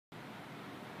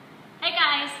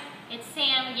It's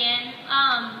Sam again.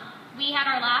 We had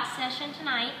our last session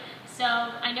tonight, so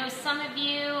I know some of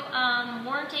you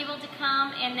weren't able to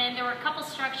come, and then there were a couple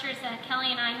structures that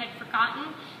Kelly and I had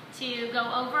forgotten to go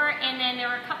over, and then there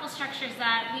were a couple structures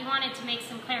that we wanted to make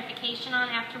some clarification on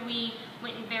after we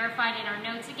went and verified in our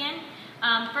notes again.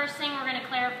 First thing we're going to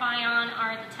clarify on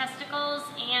are the testicles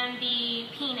and the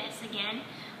penis again.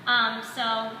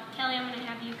 So Kelly, I'm going to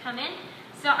have you come in.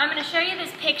 So I'm going to show you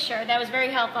this picture that was very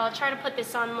helpful. I'll try to put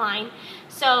this online.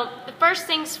 So the first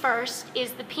things first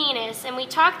is the penis, and we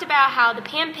talked about how the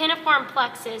pampiniform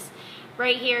plexus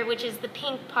right here, which is the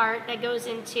pink part that goes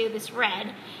into this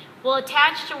red, will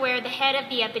attach to where the head of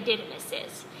the epididymis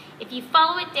is. If you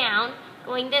follow it down,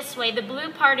 going this way, the blue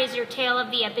part is your tail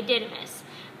of the epididymis.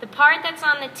 The part that's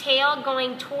on the tail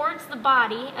going towards the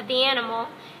body of the animal,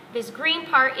 this green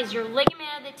part is your ligament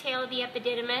of the tail of the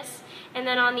epididymis, and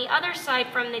then on the other side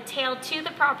from the tail to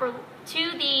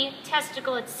the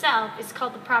testicle itself is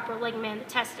called the proper ligament of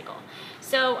the testicle.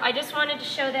 So I just wanted to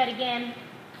show that again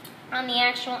on the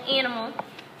actual animal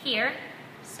here.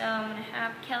 So I'm going to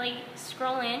have Kelly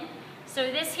scroll in. So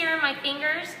this here in my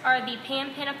fingers are the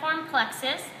pampiniform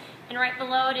plexus, and right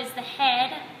below it is the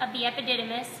head of the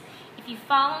epididymis. If you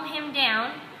follow him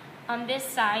down on this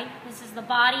side, this is the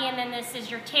body, and then this is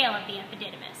your tail of the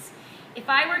epididymis. If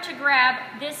I were to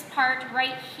grab this part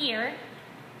right here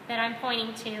that I'm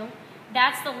pointing to,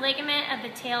 that's the ligament of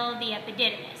the tail of the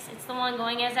epididymis. It's the one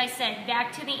going, as I said,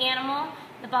 back to the animal,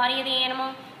 the body of the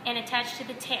animal, and attached to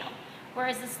the tail.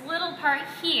 Whereas this little part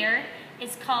here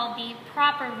is called the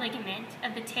proper ligament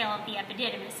of the tail of the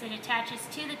epididymis. It attaches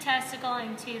to the testicle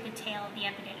and to the tail of the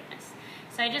epididymis.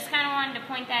 So I just kind of wanted to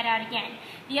point that out again.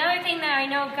 The other thing that I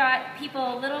know got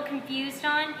people a little confused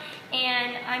on,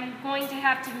 and I'm going to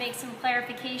have to make some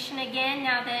clarification again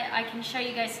now that I can show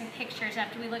you guys some pictures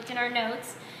after we looked in our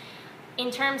notes, in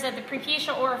terms of the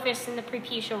preputial orifice and the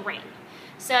preputial ring.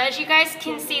 So as you guys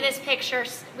can see this picture,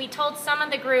 we told some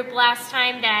of the group last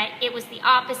time that it was the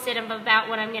opposite of about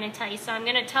what I'm going to tell you. So I'm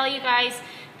going to tell you guys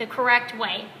the correct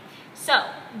way. So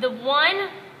the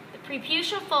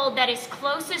preputial fold that is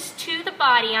closest to the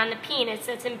body on the penis,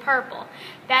 that's in purple,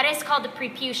 that is called the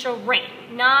preputial ring,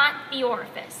 not the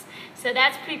orifice. So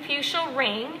that's preputial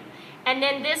ring. And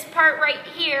then this part right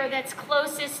here that's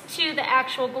closest to the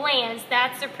actual glands,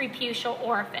 that's the preputial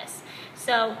orifice.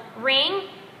 So ring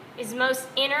is most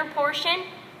inner portion,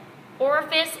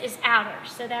 orifice is outer,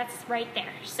 so that's right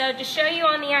there. So to show you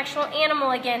on the actual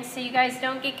animal again, so you guys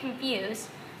don't get confused,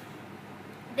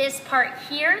 this part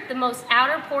here, the most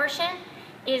outer portion,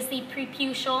 is the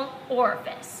preputial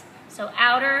orifice. So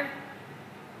outer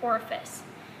orifice.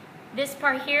 This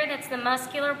part here, that's the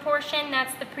muscular portion,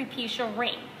 that's the preputial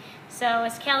ring. So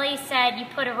as Kelly said, you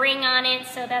put a ring on it,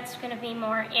 so that's going to be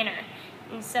more inner.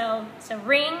 And so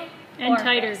ring, and orifice.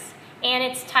 tighter. And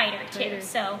it's tighter too.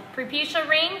 So preputial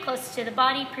ring, close to the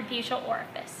body, preputial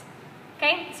orifice.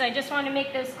 Okay, so I just wanted to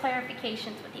make those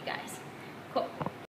clarifications with you guys. Cool.